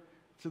compared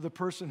to the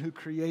person who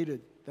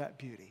created that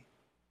beauty.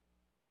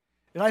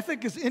 And I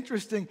think it's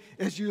interesting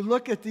as you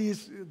look at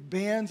these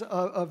bands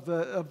of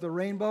the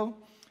rainbow.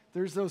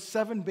 There's those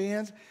 7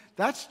 bands.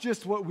 That's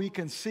just what we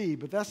can see,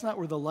 but that's not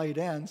where the light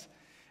ends.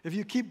 If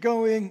you keep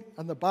going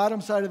on the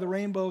bottom side of the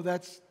rainbow,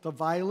 that's the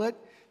violet.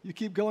 You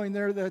keep going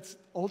there, that's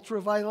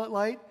ultraviolet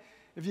light.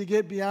 If you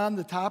get beyond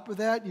the top of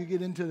that, you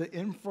get into the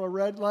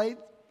infrared light.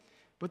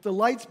 But the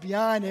light's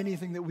beyond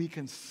anything that we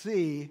can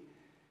see.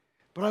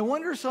 But I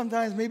wonder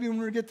sometimes, maybe when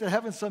we get to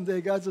heaven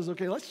someday, God says,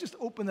 okay, let's just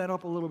open that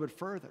up a little bit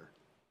further.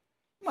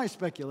 My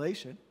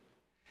speculation.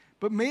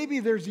 But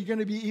maybe there's going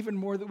to be even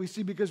more that we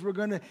see because we're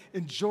going to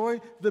enjoy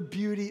the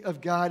beauty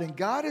of God. And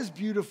God is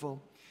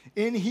beautiful,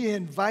 and He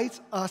invites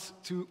us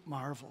to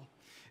marvel.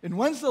 And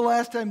when's the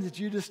last time that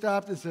you just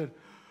stopped and said,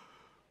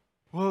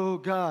 whoa,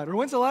 God? Or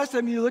when's the last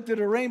time you looked at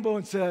a rainbow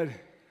and said,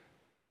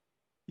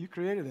 you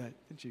created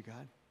that, didn't you,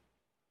 God?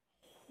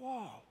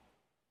 Whoa,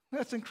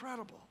 that's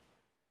incredible.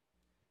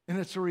 And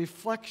it's a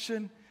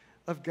reflection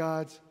of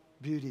God's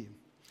beauty.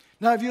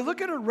 Now, if you look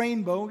at a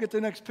rainbow, we'll get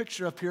the next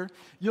picture up here,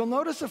 you'll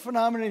notice a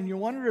phenomenon, and you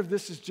wonder if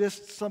this is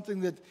just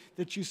something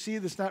that you see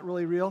that's not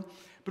really real.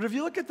 But if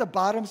you look at the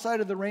bottom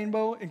side of the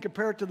rainbow and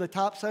compare it to the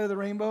top side of the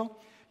rainbow,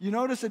 you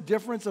notice a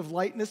difference of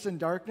lightness and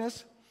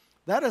darkness.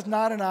 That is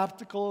not an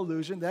optical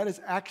illusion. That is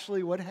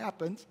actually what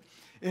happens.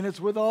 And it's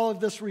with all of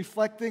this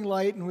reflecting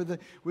light and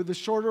with the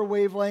shorter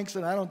wavelengths,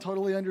 and I don't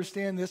totally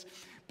understand this,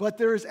 but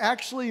there is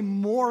actually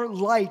more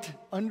light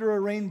under a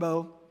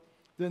rainbow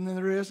than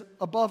there is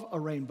above a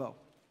rainbow.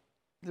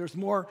 There's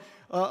more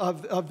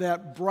of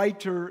that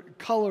brighter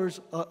colors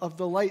of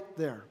the light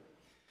there.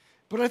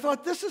 But I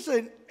thought this is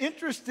an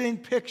interesting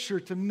picture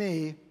to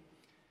me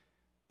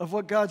of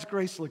what God's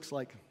grace looks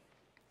like.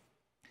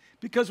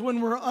 Because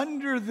when we're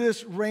under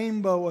this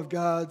rainbow of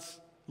God's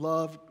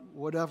love,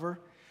 whatever,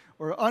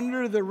 or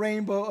under the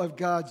rainbow of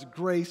God's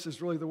grace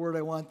is really the word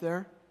I want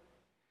there,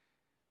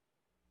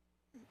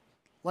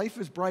 life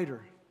is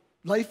brighter.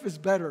 Life is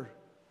better.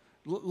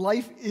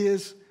 Life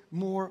is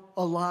more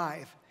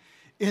alive.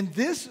 And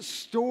this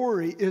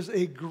story is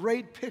a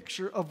great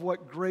picture of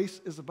what grace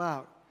is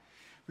about.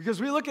 Because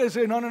we look at it and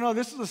say, no,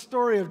 this is a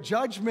story of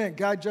judgment.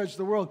 God judged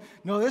the world.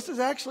 No, this is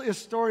actually a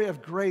story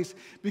of grace.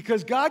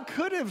 Because God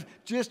could have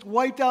just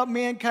wiped out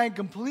mankind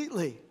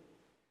completely.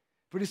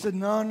 But He said,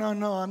 no,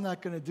 I'm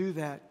not going to do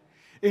that.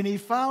 And He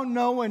found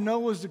Noah, and Noah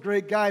was a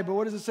great guy. But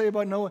what does it say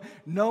about Noah?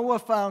 Noah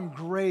found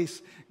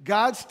grace.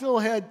 God still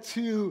had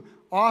to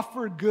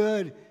offer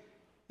good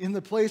in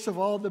the place of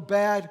all the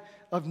bad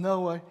of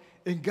Noah.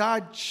 And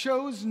God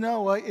chose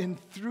Noah, and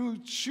through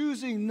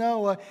choosing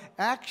Noah,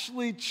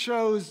 actually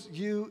chose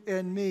you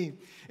and me.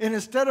 And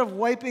instead of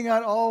wiping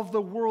out all of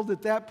the world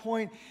at that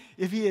point,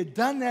 if he had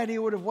done that, he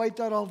would have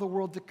wiped out all the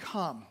world to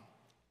come.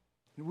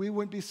 And we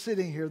wouldn't be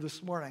sitting here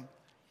this morning.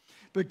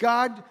 But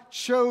God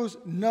chose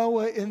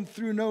Noah, and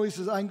through Noah, he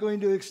says, I'm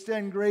going to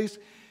extend grace,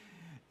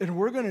 and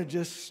we're going to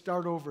just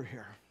start over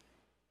here.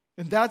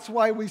 And that's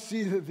why we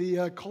see that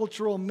the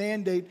cultural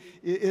mandate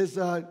is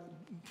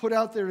put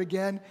out there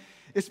again.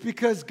 It's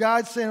because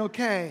God's saying,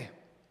 okay,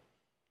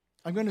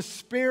 I'm going to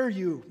spare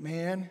you,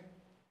 man,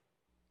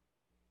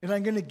 and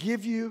I'm going to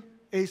give you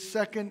a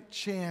second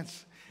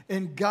chance.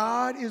 And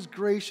God is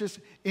gracious,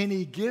 and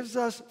he gives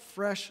us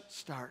fresh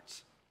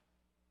starts.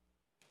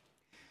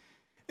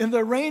 In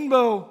the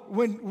rainbow,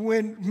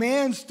 when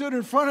man stood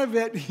in front of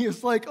it, he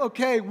was like,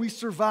 okay, we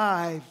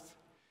survived.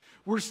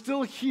 We're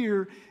still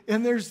here,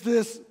 and there's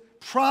this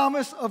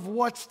promise of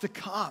what's to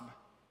come.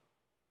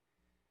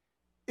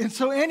 And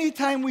so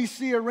anytime we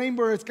see a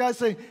rainbow, it's God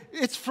saying,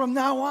 it's from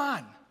now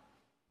on.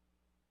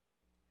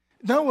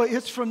 Noah,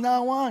 it's from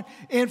now on.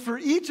 And for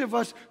each of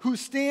us who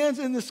stands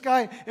in the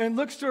sky and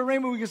looks to a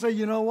rainbow, we can say,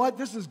 you know what?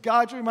 This is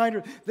God's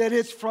reminder that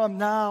it's from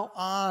now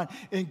on.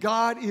 And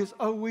God is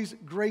always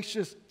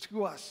gracious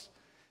to us.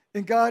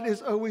 And God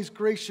is always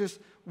gracious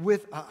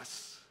with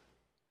us.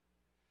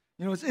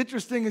 You know, it's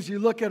interesting as you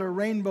look at a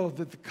rainbow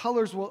that the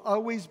colors will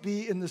always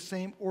be in the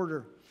same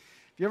order.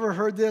 Have you ever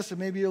heard this? And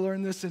maybe you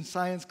learned this in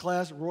science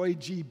class, Roy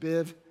G.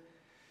 Biv.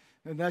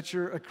 And that's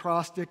your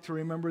acrostic to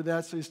remember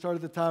that. So you start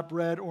at the top,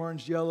 red,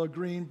 orange, yellow,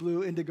 green,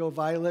 blue, indigo,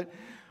 violet.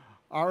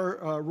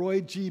 Our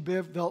Roy G.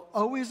 Biv, they'll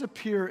always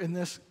appear in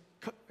this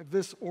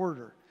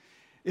order.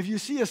 If you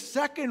see a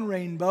second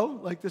rainbow,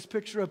 like this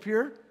picture up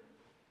here,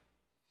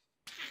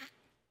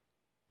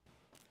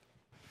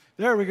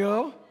 there we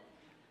go.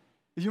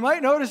 You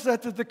might notice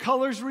that the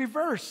colors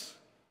reverse.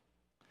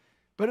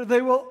 But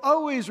they will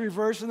always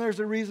reverse, and there's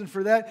a reason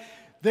for that.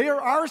 There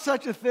are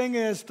such a thing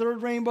as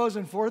third rainbows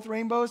and fourth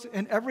rainbows,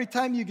 and every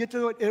time you get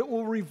to it, it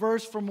will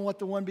reverse from what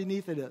the one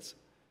beneath it is.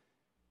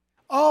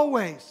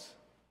 Always.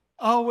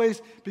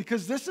 Always,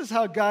 because this is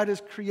how God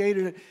has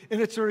created it, and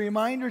it's a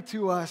reminder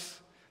to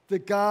us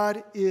that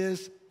God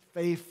is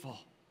faithful.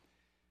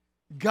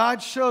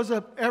 God shows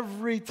up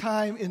every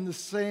time in the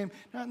same,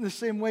 not in the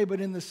same way,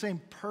 but in the same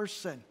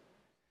person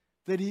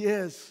that he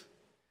is.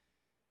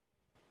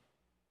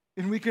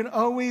 And we can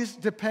always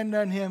depend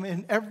on him.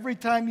 And every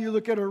time you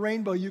look at a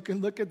rainbow, you can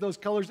look at those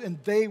colors, and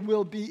they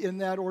will be in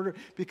that order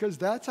because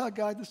that's how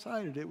God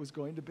decided it was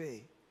going to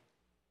be.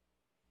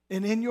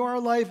 And in your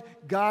life,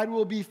 God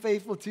will be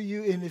faithful to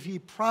you. And if he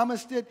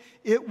promised it,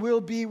 it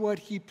will be what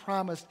he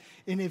promised.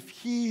 And if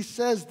he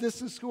says,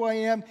 this is who I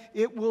am,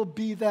 it will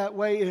be that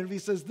way. And if he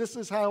says, this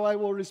is how I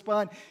will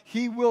respond,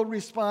 he will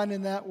respond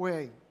in that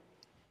way.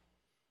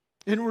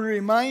 And we're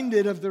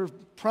reminded of the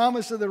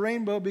promise of the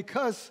rainbow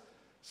because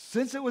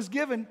since it was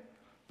given,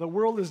 the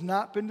world has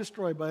not been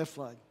destroyed by a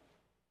flood.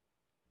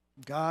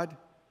 God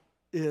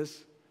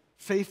is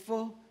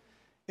faithful,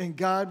 and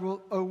God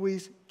will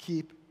always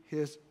keep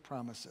his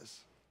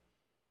promises.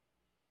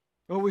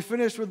 Well, we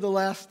finished with the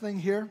last thing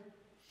here.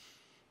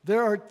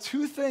 There are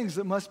two things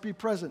that must be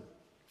present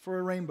for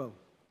a rainbow.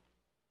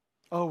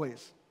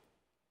 Always.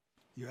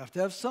 You have to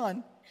have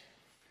sun,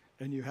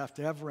 and you have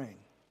to have rain.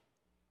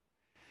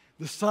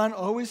 The sun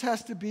always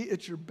has to be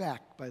at your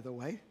back, by the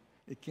way.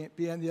 It can't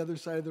be on the other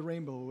side of the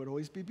rainbow. It would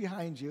always be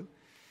behind you.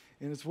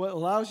 And it's what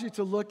allows you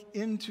to look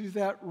into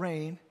that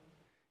rain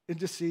and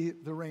to see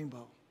the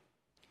rainbow.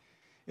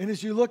 And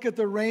as you look at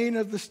the rain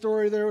of the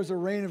story, there was a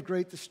rain of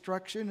great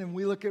destruction. And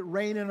we look at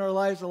rain in our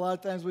lives, a lot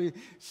of times we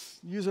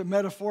use it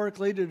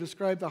metaphorically to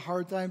describe the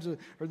hard times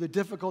or the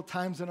difficult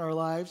times in our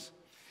lives.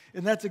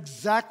 And that's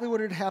exactly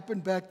what had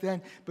happened back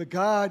then. But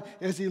God,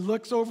 as he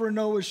looks over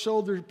Noah's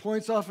shoulder,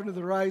 points off into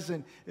the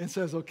horizon and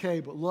says, okay,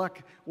 but look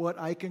what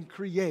I can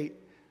create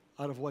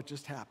out of what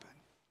just happened.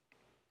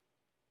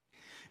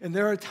 And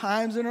there are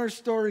times in our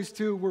stories,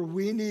 too, where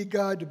we need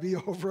God to be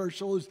over our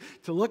shoulders,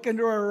 to look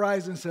into our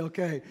horizon and say,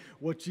 okay,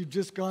 what you've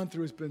just gone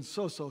through has been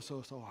so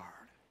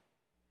hard.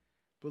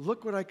 But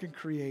look what I can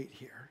create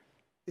here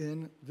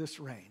in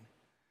this rain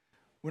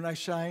when I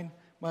shine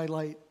my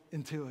light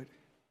into it.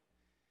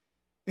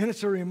 And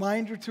it's a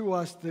reminder to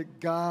us that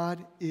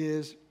God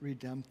is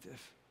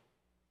redemptive.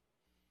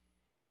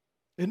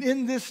 And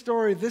in this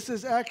story, this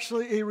is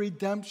actually a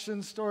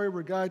redemption story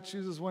where God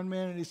chooses one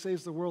man and he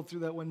saves the world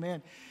through that one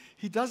man.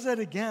 He does that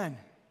again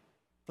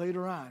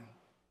later on.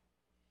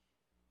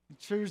 He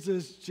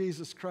chooses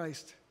Jesus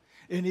Christ.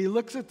 And he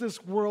looks at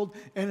this world,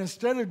 and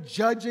instead of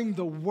judging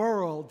the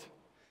world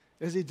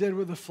as he did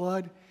with the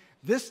flood,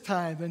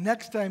 the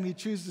next time he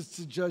chooses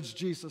to judge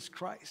Jesus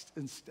Christ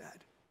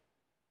instead.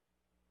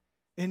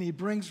 And he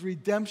brings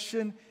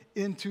redemption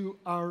into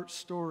our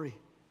story.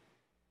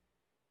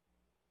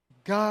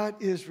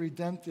 God is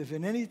redemptive.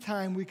 And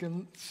anytime we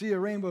can see a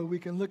rainbow, we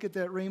can look at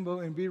that rainbow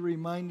and be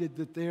reminded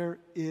that there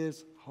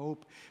is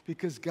hope,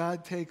 because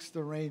God takes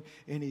the rain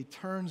and he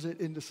turns it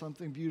into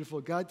something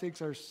beautiful. God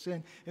takes our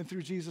sin and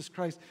through Jesus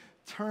Christ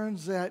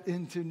turns that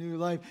into new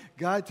life.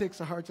 God takes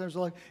the hard times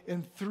of life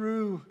and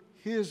through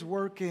his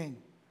working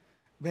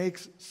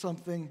makes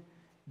something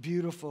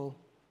beautiful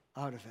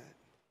out of it.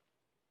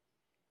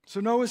 So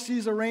Noah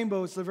sees a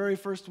rainbow. It's the very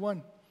first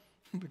one.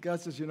 But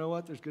God says, you know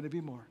what? There's going to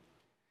be more.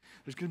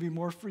 There's going to be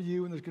more for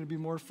you, and there's going to be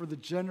more for the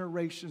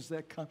generations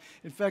that come.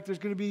 In fact, there's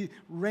going to be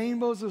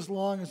rainbows as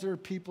long as there are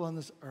people on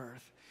this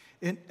earth.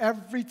 And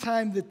every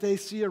time that they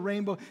see a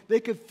rainbow, they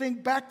could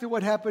think back to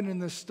what happened in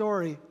this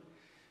story.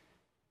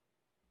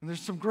 And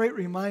there's some great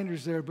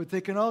reminders there, but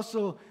they can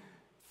also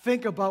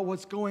think about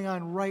what's going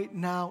on right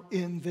now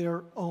in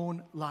their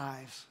own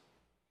lives.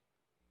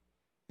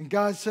 And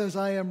God says,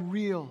 I am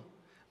real.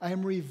 I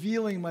am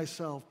revealing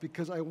myself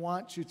because I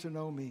want you to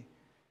know me.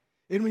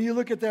 And when you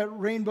look at that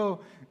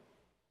rainbow,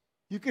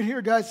 you can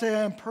hear God say,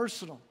 I am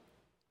personal,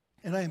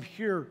 and I am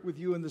here with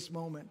you in this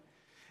moment.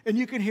 And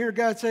you can hear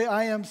God say,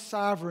 I am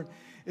sovereign,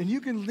 and you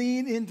can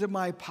lean into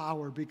my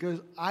power because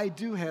I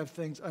do have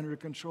things under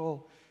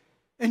control.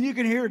 And you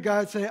can hear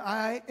God say,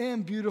 I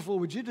am beautiful.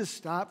 Would you just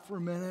stop for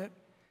a minute,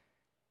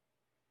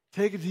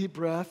 take a deep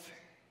breath,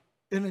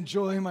 and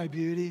enjoy my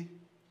beauty?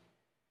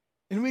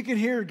 And we can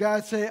hear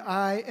God say,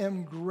 I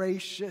am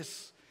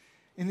gracious.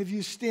 And if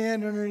you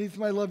stand underneath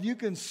my love, you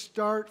can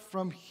start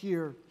from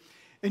here.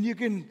 And you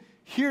can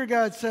hear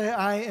God say,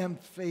 I am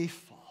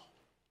faithful.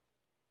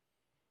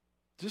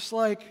 Just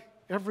like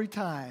every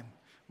time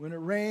when it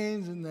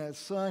rains and that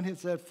sun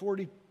hits that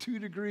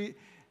 42-degree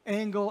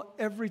angle,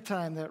 every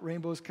time that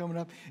rainbow is coming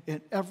up, and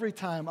every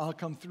time I'll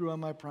come through on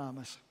my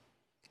promise.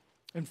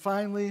 And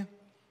finally,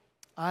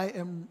 I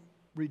am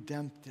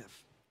redemptive.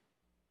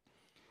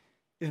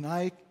 And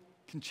I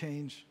can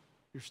change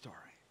your story.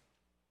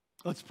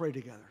 Let's pray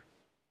together.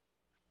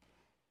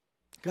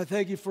 God,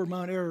 thank you for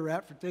Mount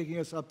Ararat, for taking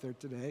us up there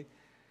today.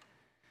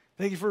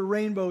 Thank you for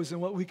rainbows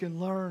and what we can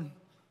learn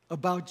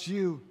about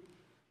you.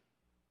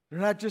 They're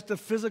not just a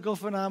physical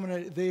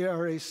phenomena, they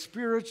are a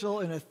spiritual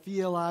and a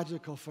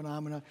theological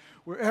phenomena,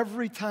 where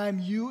every time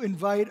you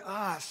invite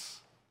us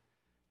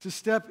to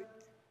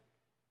step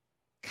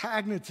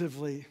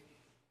cognitively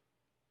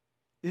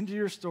into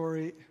your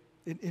story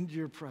and into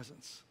your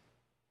presence.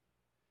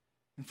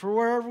 And for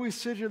wherever we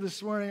sit here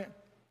this morning,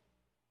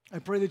 I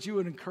pray that you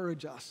would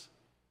encourage us.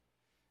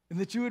 And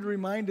that you would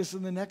remind us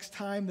in the next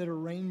time that a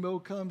rainbow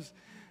comes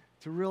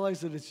to realize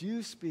that it's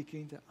you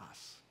speaking to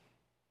us.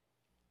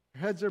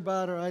 Our heads are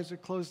bowed, our eyes are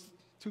closed.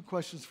 2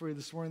 questions for you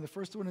this morning. The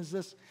first one is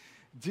this: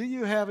 do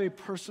you have a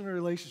personal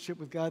relationship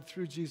with God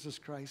through Jesus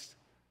Christ?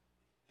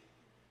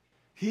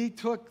 He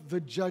took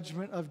the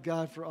judgment of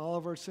God for all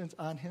of our sins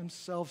on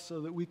himself so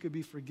that we could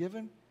be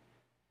forgiven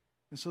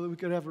and so that we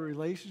could have a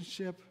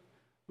relationship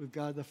with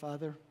God the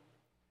Father.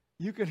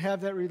 You can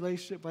have that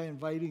relationship by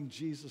inviting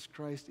Jesus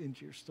Christ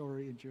into your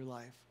story, into your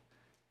life.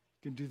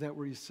 You can do that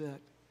where you sit.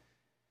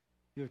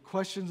 If you have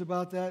questions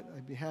about that,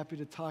 I'd be happy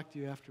to talk to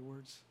you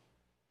afterwards.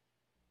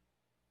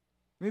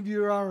 Maybe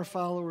you are a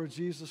follower of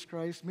Jesus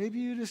Christ. Maybe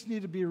you just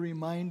need to be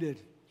reminded.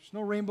 There's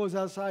no rainbows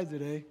outside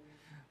today,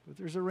 but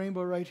there's a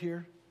rainbow right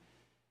here.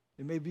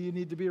 And maybe you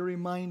need to be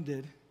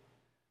reminded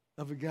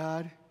of a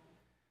God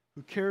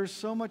who cares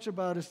so much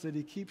about us that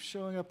he keeps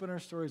showing up in our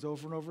stories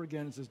over and over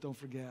again and says, don't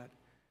forget.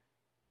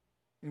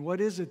 And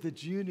what is it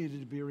that you needed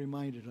to be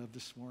reminded of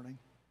this morning?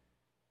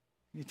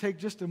 Can you take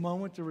just a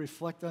moment to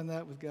reflect on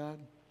that with God?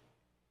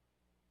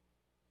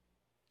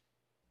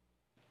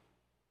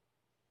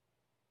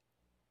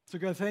 So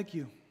God, thank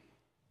you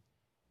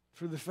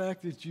for the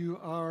fact that you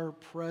are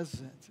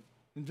present,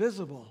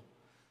 invisible,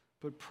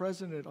 but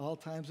present at all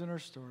times in our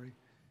story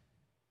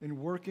and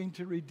working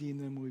to redeem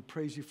them. We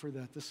praise you for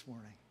that this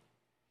morning.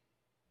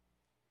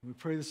 We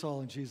pray this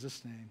all in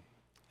Jesus' name.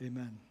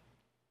 Amen.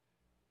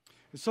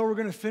 And so we're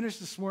going to finish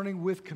this morning with